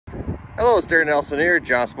Hello, it's Darren Nelson here,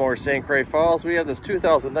 Johnson Motors, St. Croix Falls. We have this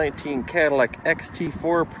 2019 Cadillac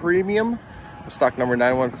XT4 Premium, stock number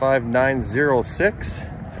 915906.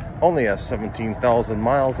 Only has 17,000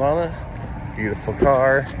 miles on it. Beautiful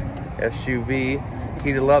car, SUV,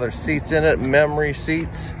 heated leather seats in it, memory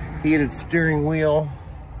seats, heated steering wheel.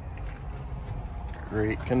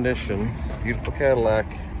 Great condition. Beautiful Cadillac.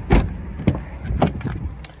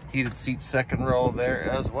 Heated seats, second row there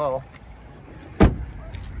as well.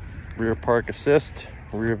 Rear park assist,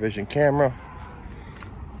 rear vision camera.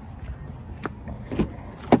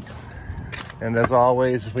 And as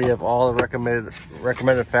always, we have all the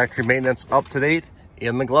recommended factory maintenance up to date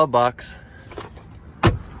in the glove box.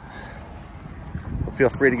 Feel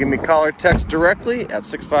free to give me a call or text directly at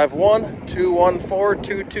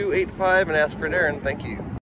 651-214-2285 and ask for Darren. Thank you.